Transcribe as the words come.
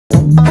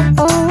We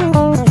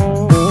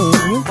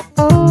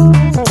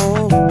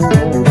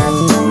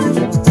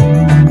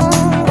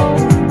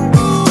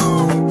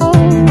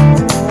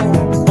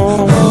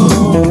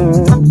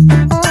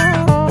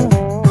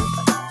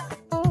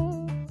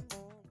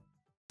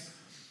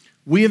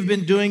have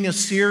been doing a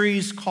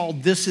series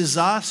called This Is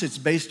Us. It's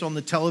based on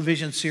the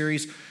television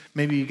series.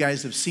 Maybe you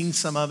guys have seen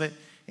some of it.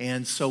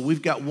 And so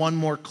we've got one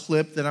more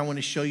clip that I want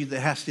to show you that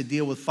has to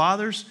deal with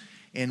fathers.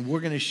 And we're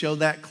going to show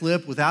that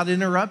clip without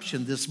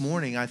interruption this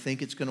morning. I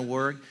think it's going to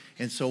work.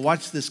 And so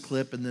watch this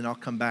clip and then I'll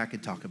come back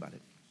and talk about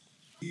it.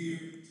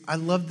 I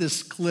love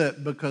this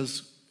clip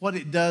because what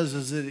it does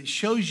is that it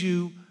shows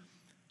you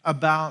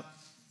about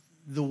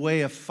the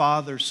way a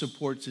father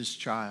supports his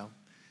child.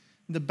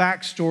 The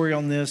backstory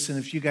on this, and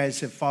if you guys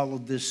have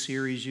followed this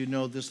series, you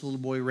know this little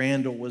boy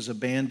Randall was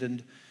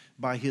abandoned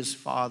by his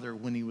father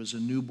when he was a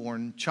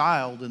newborn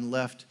child and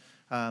left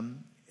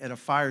at a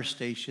fire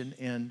station.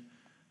 And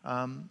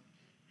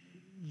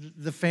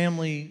the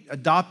family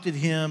adopted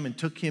him and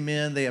took him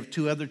in. They have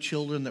two other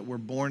children that were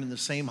born in the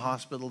same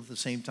hospital at the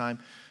same time,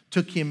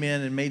 took him in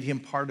and made him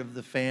part of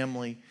the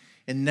family.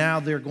 And now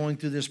they're going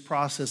through this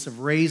process of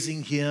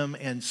raising him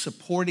and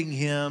supporting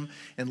him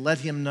and let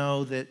him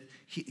know that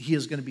he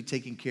is going to be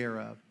taken care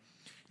of.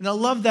 And I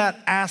love that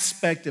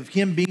aspect of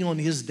him being on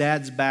his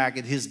dad's back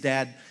and his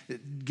dad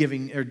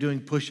giving or doing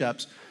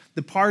push-ups.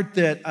 The part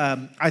that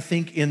I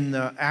think in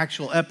the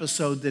actual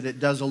episode that it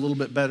does a little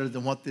bit better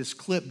than what this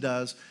clip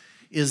does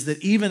is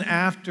that even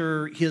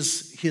after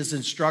his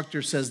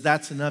instructor says,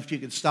 that's enough, you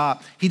can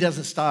stop, he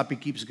doesn't stop, he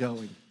keeps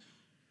going.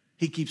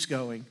 He keeps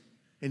going,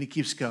 and he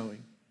keeps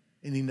going,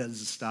 and he doesn't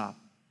stop.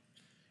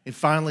 And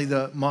finally,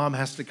 the mom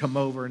has to come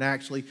over and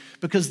actually,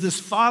 because this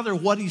father,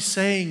 what he's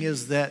saying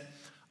is that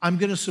I'm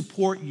going to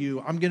support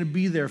you. I'm going to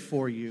be there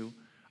for you.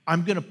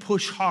 I'm going to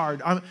push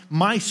hard.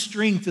 My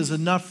strength is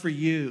enough for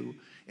you.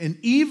 And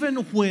even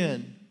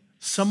when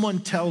someone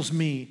tells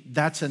me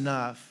that's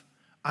enough,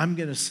 I'm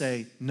going to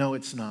say, no,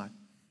 it's not.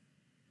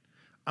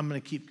 I'm going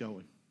to keep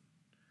going.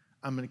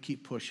 I'm going to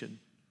keep pushing.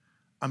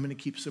 I'm going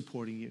to keep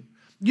supporting you.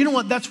 You know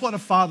what? That's what a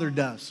father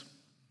does.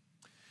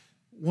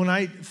 When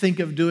I think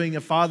of doing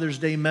a Father's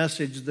Day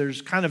message,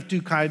 there's kind of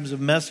two kinds of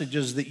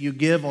messages that you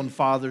give on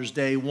Father's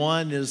Day.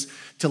 One is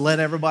to let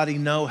everybody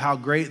know how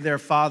great their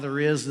father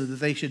is and that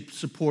they should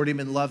support him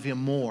and love him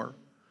more.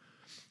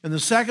 And the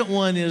second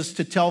one is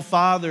to tell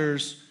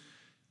fathers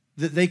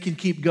that they can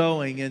keep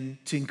going and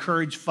to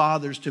encourage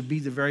fathers to be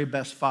the very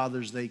best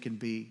fathers they can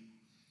be.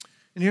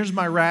 And here's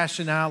my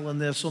rationale in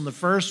this. On the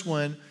first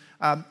one,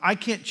 I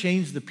can't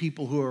change the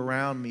people who are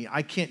around me.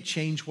 I can't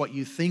change what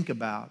you think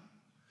about.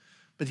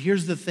 But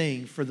here's the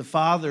thing, for the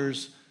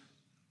fathers,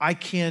 I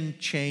can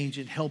change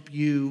and help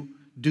you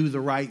do the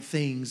right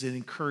things and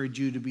encourage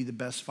you to be the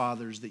best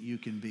fathers that you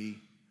can be.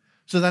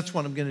 So that's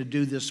what I'm going to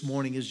do this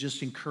morning is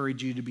just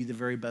encourage you to be the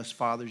very best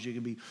fathers you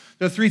can be.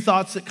 There are three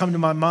thoughts that come to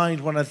my mind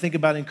when I think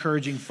about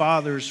encouraging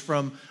fathers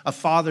from a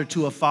father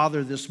to a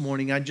father this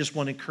morning. I just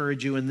want to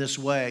encourage you in this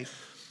way.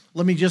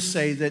 Let me just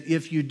say that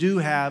if you do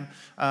have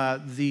a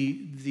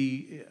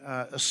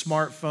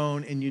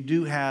smartphone and you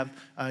do have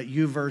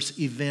YouVerse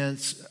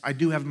events, I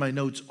do have my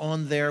notes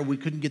on there. We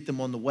couldn't get them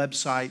on the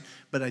website,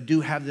 but I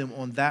do have them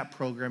on that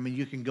program, and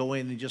you can go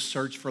in and just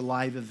search for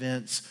live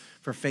events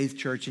for Faith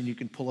Church, and you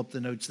can pull up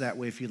the notes that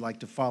way if you'd like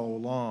to follow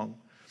along.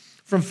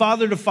 From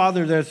father to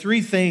father, there are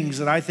three things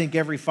that I think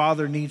every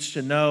father needs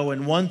to know,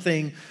 and one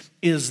thing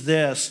is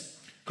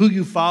this: who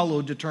you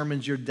follow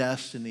determines your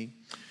destiny.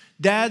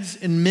 Dads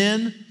and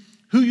men,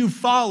 who you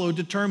follow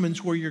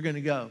determines where you're going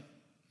to go.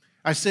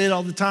 I say it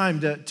all the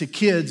time to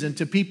kids and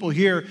to people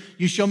here.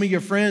 You show me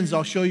your friends,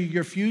 I'll show you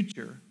your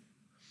future.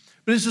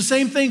 But it's the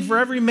same thing for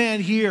every man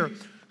here.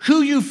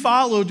 Who you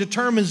follow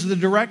determines the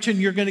direction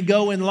you're going to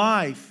go in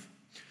life.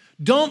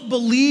 Don't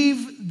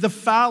believe the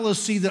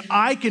fallacy that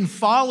I can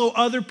follow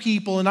other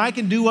people and I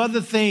can do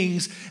other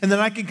things and then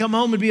I can come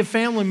home and be a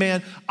family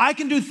man. I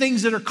can do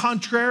things that are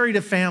contrary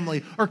to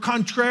family or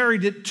contrary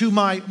to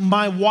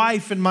my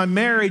wife and my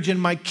marriage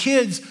and my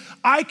kids.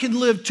 I can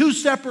live two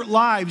separate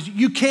lives.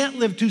 You can't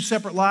live two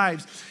separate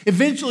lives.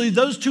 Eventually,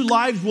 those two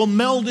lives will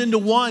meld into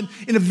one,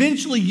 and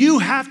eventually you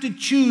have to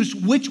choose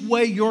which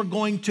way you're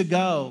going to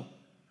go.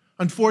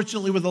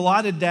 Unfortunately, with a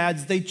lot of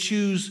dads, they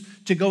choose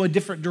to go a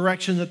different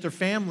direction that their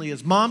family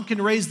is. Mom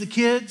can raise the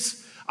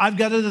kids. I've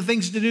got other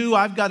things to do.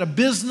 I've got a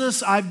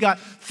business. I've got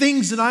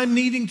things that I'm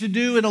needing to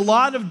do. And a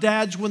lot of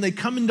dads, when they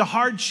come into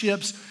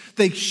hardships,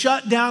 they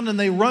shut down and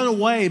they run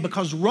away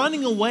because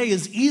running away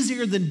is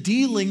easier than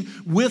dealing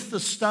with the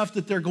stuff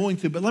that they're going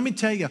through. But let me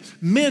tell you,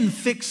 men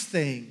fix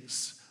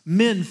things.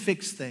 Men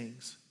fix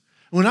things.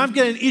 When I've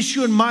got an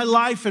issue in my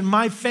life and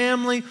my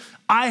family,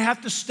 I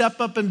have to step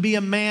up and be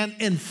a man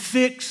and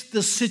fix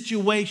the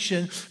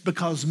situation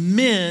because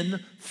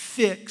men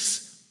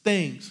fix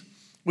things.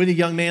 We had a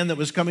young man that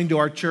was coming to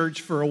our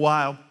church for a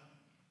while.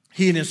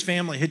 He and his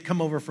family had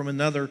come over from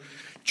another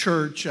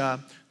church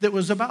that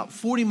was about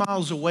 40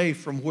 miles away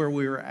from where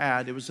we were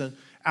at. It was an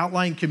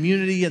outlying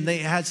community, and they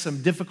had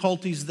some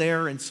difficulties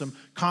there and some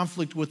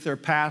conflict with their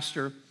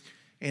pastor.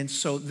 And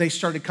so they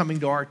started coming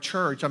to our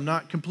church. I'm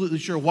not completely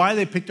sure why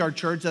they picked our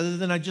church, other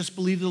than I just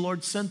believe the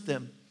Lord sent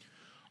them.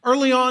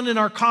 Early on in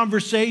our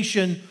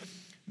conversation,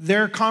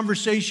 their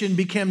conversation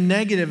became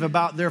negative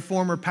about their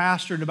former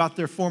pastor and about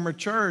their former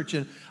church.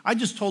 And I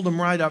just told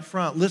them right up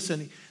front,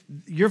 listen,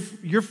 your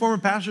former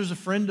pastor is a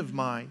friend of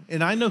mine,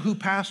 and I know who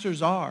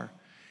pastors are.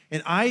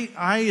 And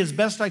I as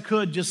best I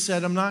could, just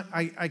said,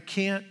 I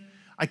can't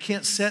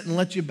sit and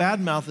let you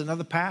badmouth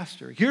another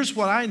pastor. Here's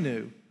what I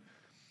knew.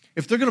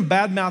 If they're going to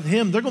badmouth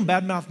him, they're going to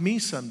badmouth me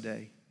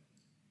someday.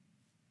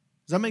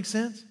 Does that make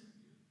sense?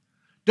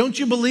 Don't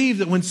you believe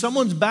that when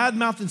someone's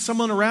bad-mouthing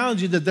someone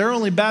around you, that they're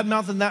only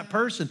bad-mouthing that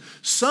person?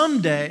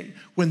 Someday,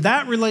 when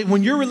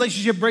your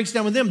relationship breaks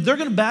down with them, they're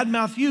going to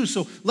bad-mouth you.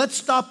 So let's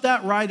stop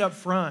that right up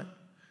front.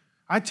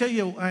 I tell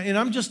you, and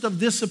I'm just of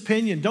this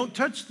opinion, don't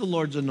touch the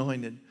Lord's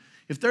anointed.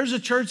 If there's a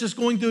church that's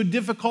going through a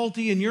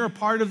difficulty and you're a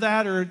part of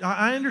that, or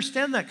I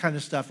understand that kind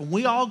of stuff, and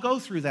we all go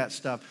through that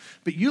stuff,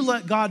 but you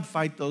let God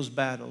fight those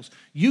battles.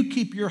 You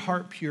keep your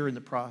heart pure in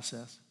the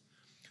process.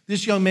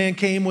 This young man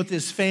came with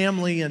his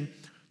family, and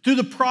through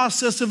the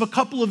process of a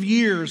couple of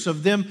years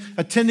of them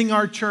attending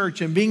our church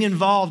and being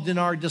involved in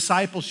our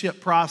discipleship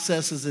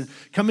processes and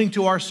coming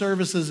to our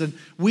services, and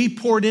we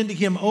poured into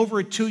him over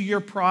a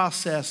 2-year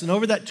process. And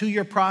over that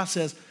 2-year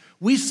process,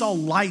 we saw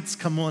lights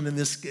come on in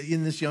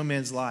this young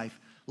man's life.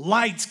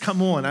 Lights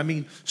come on. I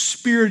mean,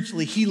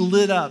 spiritually, he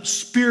lit up.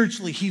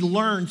 Spiritually, he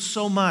learned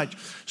so much.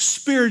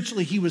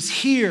 Spiritually, he was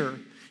here.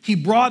 He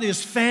brought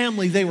his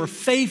family. They were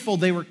faithful.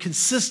 They were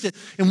consistent.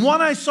 And what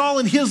I saw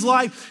in his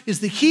life is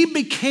that he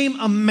became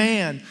a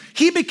man.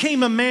 He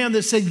became a man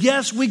that said,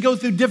 yes, we go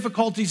through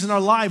difficulties in our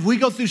life. We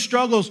go through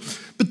struggles.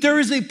 But there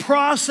is a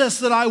process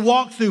that I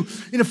walk through.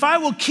 And if I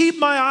will keep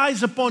my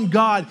eyes upon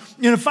God,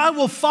 and if I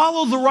will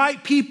follow the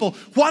right people,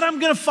 what I'm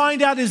going to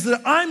find out is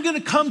that I'm going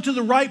to come to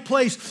the right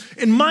place.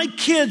 And my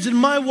kids and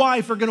my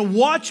wife are going to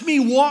watch me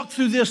walk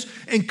through this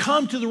and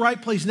come to the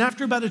right place. And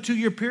after about a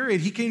 2-year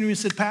period, he came to me and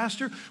said,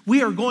 Pastor,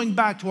 we are going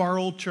back to our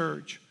old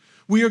church.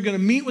 We are going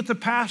to meet with the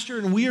pastor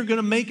and we are going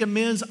to make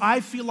amends. I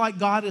feel like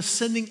God is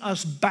sending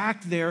us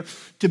back there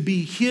to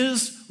be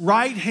his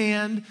right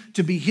hand,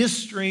 to be his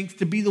strength,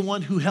 to be the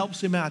one who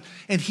helps him out.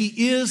 And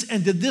he is,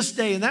 and to this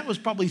day, and that was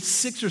probably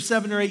 6 or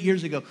 7 or 8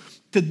 years ago,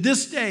 to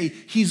this day,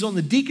 he's on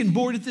the deacon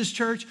board at this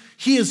church.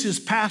 He is his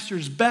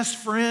pastor's best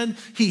friend.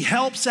 He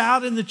helps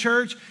out in the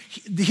church.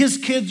 His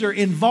kids are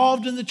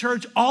involved in the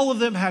church. All of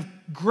them have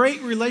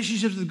great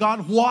relationships with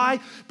God.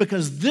 Why?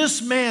 Because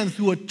this man,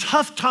 through a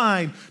tough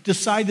time,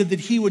 decided that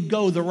he would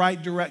go the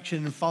right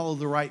direction and follow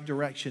the right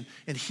direction.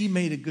 And he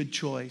made a good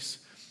choice.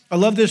 I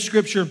love this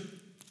scripture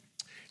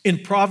in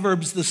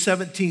Proverbs, the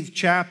 17th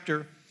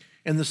chapter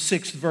and the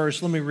 6th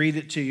verse. Let me read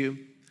it to you.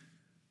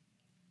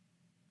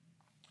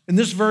 In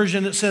this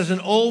version, it says,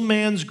 an old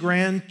man's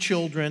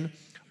grandchildren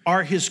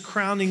are his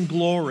crowning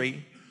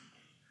glory.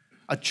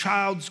 A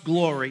child's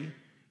glory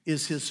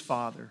is his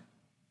father.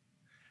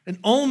 An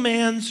old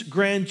man's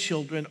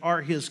grandchildren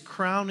are his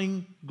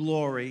crowning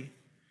glory,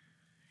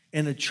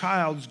 and a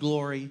child's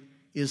glory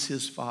is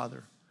his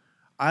father.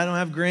 I don't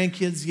have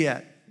grandkids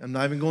yet. I'm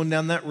not even going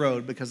down that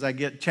road because I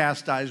get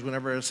chastised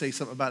whenever I say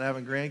something about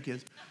having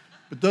grandkids.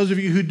 But those of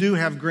you who do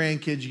have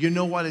grandkids, you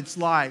know what it's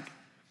like.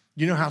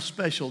 You know how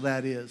special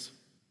that is.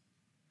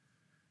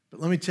 But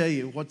let me tell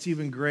you, what's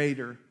even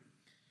greater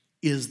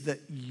is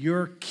that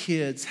your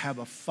kids have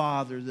a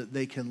father that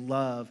they can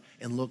love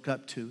and look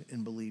up to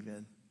and believe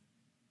in.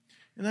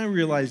 And I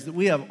realize that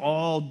we have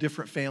all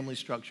different family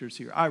structures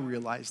here. I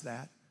realize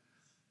that.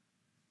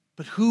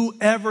 But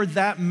whoever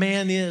that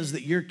man is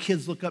that your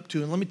kids look up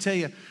to, and let me tell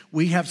you,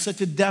 we have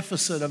such a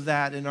deficit of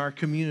that in our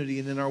community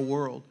and in our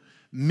world.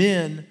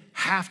 Men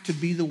have to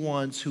be the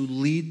ones who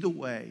lead the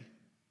way.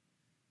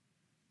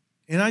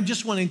 And I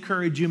just want to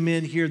encourage you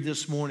men here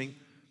this morning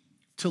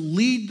to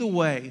lead the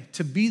way,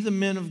 to be the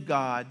men of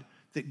God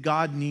that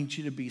God needs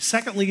you to be.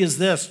 Secondly is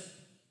this: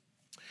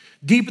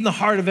 deep in the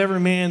heart of every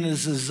man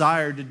is a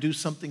desire to do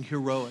something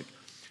heroic.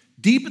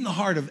 Deep in the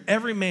heart of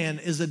every man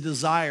is a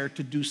desire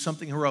to do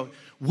something heroic.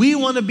 We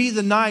want to be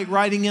the knight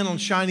riding in on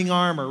shining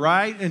armor,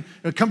 right?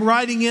 And come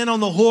riding in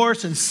on the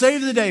horse and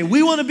save the day.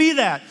 We want to be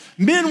that.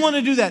 Men want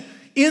to do that.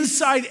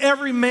 Inside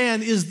every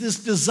man is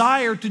this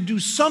desire to do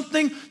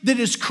something that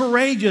is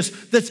courageous,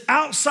 that's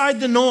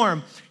outside the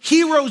norm.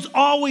 Heroes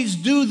always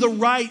do the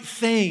right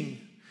thing.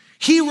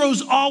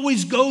 Heroes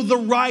always go the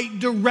right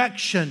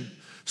direction.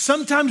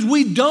 Sometimes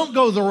we don't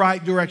go the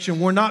right direction.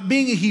 We're not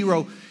being a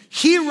hero.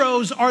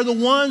 Heroes are the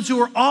ones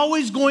who are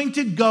always going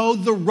to go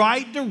the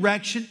right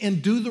direction and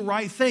do the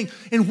right thing.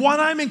 And what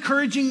I'm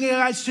encouraging you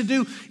guys to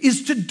do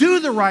is to do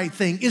the right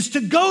thing, is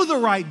to go the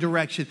right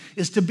direction,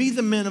 is to be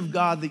the men of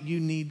God that you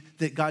need,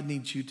 that God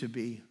needs you to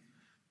be.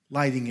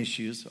 Lighting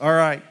issues. All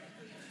right,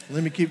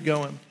 let me keep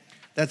going.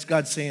 That's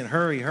God saying,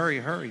 hurry, hurry,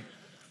 hurry.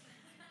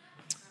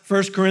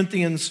 1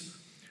 Corinthians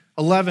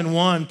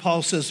 11:1,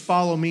 Paul says,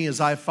 follow me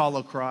as I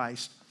follow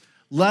Christ.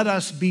 Let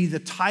us be the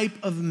type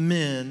of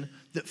men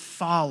that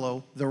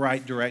follow the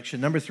right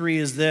direction. Number 3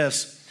 is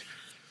this: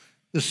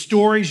 The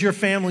stories your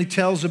family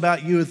tells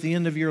about you at the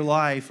end of your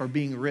life are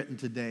being written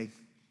today.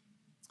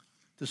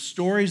 The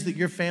stories that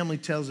your family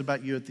tells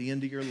about you at the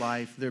end of your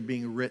life, they're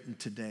being written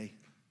today.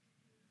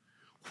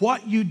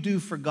 What you do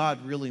for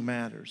God really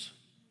matters.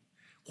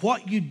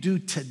 What you do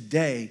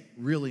today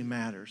really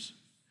matters.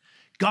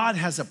 God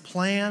has a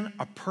plan,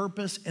 a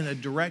purpose, and a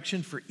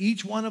direction for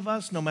each one of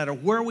us, no matter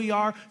where we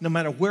are, no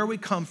matter where we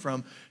come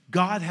from.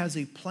 God has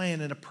a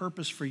plan and a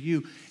purpose for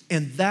you,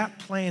 and that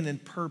plan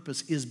and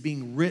purpose is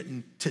being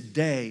written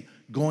today,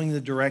 going the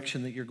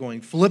direction that you're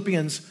going.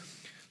 Philippians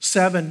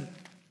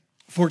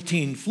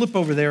 7:14. Flip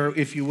over there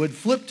if you would.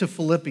 Flip to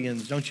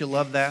Philippians. Don't you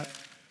love that?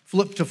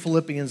 Flip to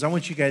Philippians. I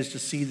want you guys to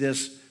see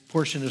this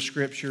portion of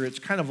Scripture. It's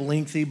kind of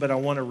lengthy, but I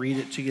want to read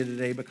it to you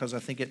today because I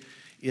think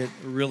it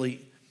really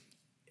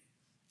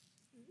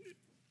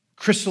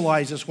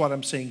crystallizes what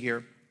I'm saying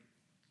here.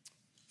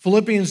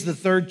 Philippians, the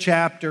 3rd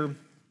chapter,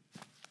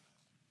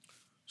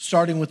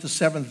 starting with the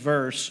 7th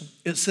verse,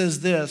 it says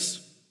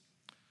this.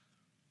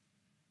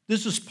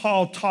 This is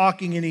Paul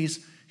talking, and he's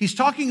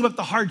talking about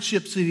the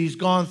hardships that he's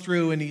gone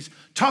through, and he's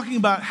talking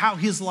about how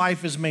his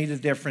life has made a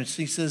difference.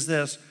 He says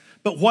this,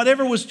 "But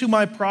whatever was to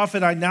my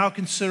profit, I now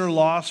consider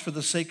loss for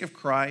the sake of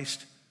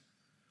Christ.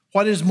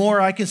 What is more,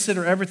 I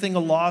consider everything a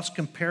loss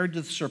compared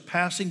to the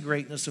surpassing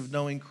greatness of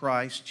knowing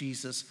Christ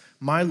Jesus,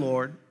 my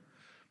Lord,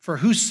 for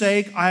whose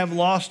sake I have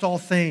lost all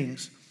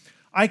things.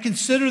 I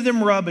consider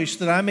them rubbish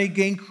that I may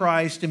gain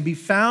Christ and be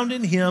found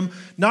in him,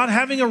 not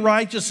having a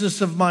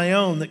righteousness of my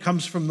own that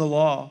comes from the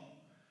law,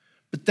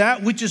 but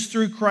that which is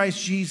through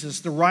Christ Jesus,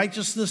 the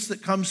righteousness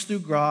that comes through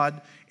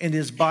God and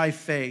is by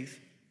faith.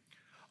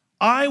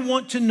 I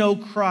want to know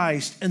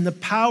Christ and the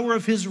power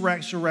of his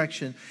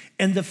resurrection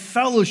and the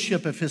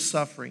fellowship of his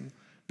suffering,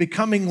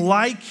 becoming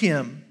like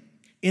him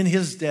in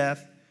his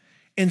death,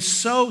 and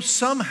so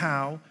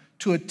somehow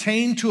to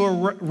attain to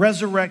a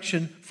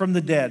resurrection from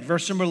the dead."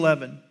 Verse number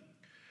 11.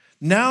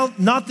 "Now,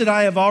 not that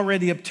I have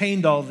already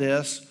obtained all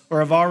this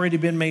or have already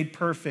been made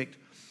perfect,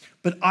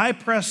 but I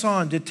press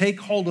on to take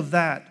hold of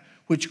that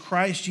which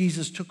Christ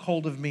Jesus took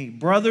hold of me.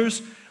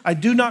 Brothers, I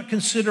do not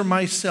consider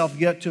myself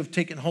yet to have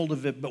taken hold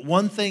of it, but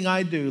one thing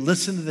I do,"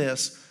 listen to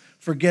this,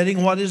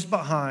 "forgetting what is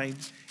behind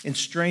and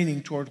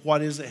straining toward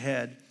what is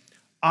ahead,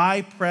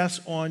 I press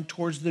on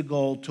towards the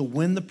goal to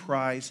win the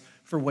prize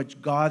for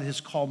which God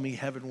has called me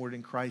heavenward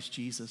in Christ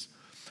Jesus."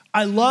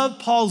 I love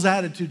Paul's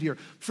attitude here.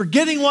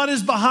 Forgetting what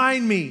is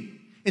behind me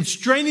and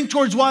straining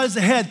towards what is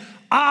ahead,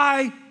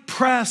 I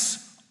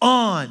press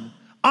on.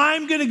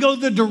 I'm going to go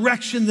the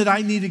direction that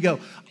I need to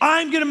go.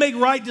 I'm going to make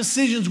right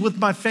decisions with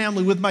my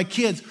family, with my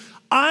kids.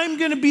 I'm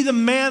going to be the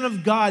man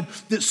of God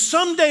that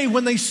someday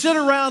when they sit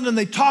around and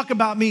they talk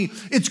about me,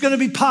 it's going to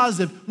be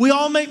positive. We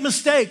all make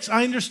mistakes.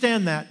 I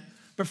understand that.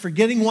 But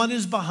forgetting what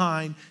is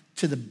behind,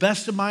 to the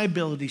best of my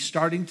ability,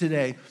 starting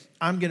today,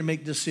 I'm going to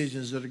make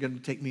decisions that are going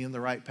to take me in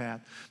the right path.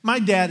 My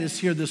dad is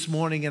here this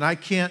morning, and I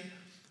can't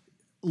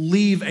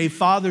leave a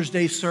Father's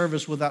Day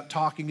service without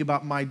talking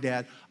about my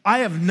dad. I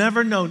have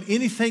never known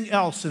anything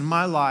else in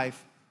my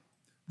life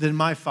than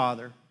my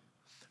father.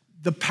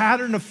 The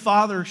pattern of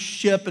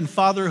fathership and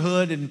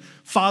fatherhood and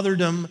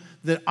fatherdom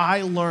that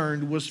I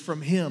learned was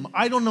from him.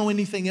 I don't know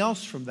anything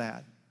else from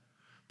that.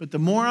 But the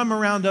more I'm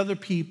around other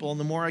people and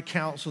the more I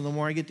counsel, the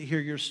more I get to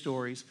hear your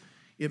stories,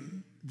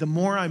 the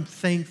more I'm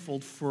thankful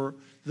for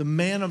the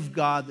man of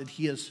God that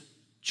he has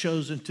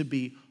chosen to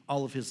be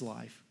all of his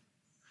life.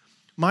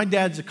 My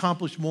dad's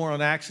accomplished more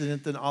on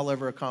accident than I'll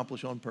ever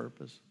accomplish on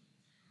purpose.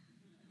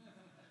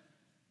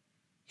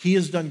 He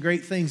has done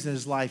great things in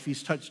his life.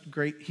 He's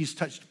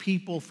touched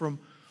people from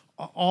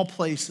all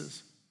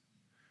places.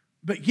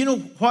 But you know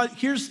what?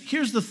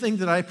 Here's the thing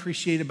that I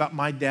appreciate about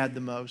my dad the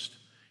most,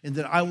 and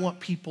that I want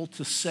people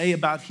to say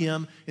about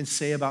him and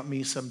say about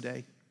me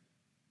someday.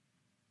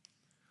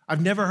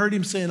 I've never heard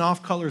him say an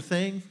off-color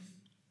thing.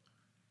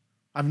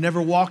 I've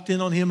never walked in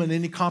on him in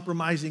any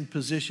compromising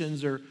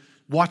positions or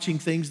watching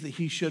things that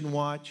he shouldn't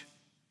watch.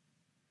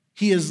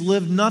 He has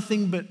lived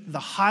nothing but the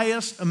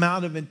highest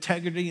amount of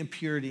integrity and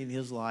purity in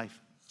his life.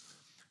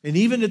 And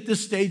even at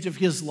this stage of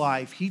his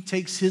life, he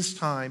takes his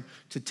time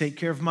to take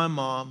care of my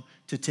mom,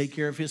 to take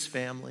care of his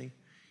family.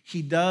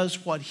 He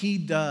does what he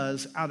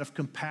does out of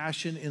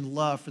compassion and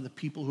love for the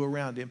people who are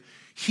around him.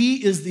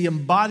 He is the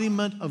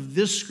embodiment of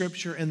this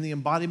scripture and the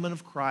embodiment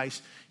of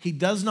Christ. He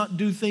does not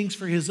do things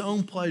for his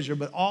own pleasure,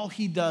 but all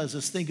he does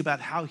is think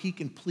about how he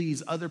can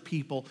please other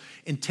people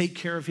and take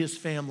care of his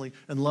family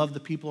and love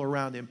the people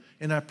around him.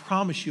 And I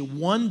promise you,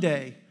 one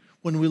day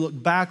when we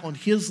look back on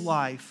his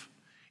life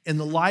and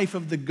the life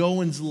of the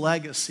Goins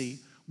legacy,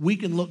 we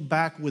can look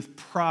back with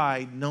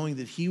pride knowing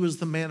that he was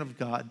the man of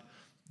God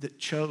that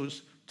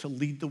chose to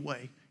lead the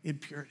way in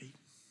purity.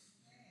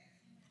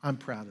 I'm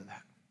proud of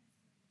that.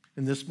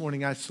 And this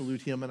morning I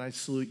salute him and I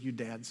salute you,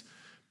 dads.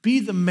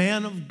 Be the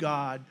man of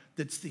God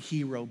that's the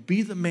hero.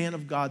 Be the man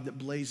of God that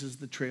blazes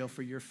the trail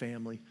for your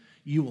family.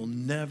 You will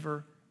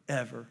never,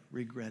 ever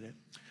regret it.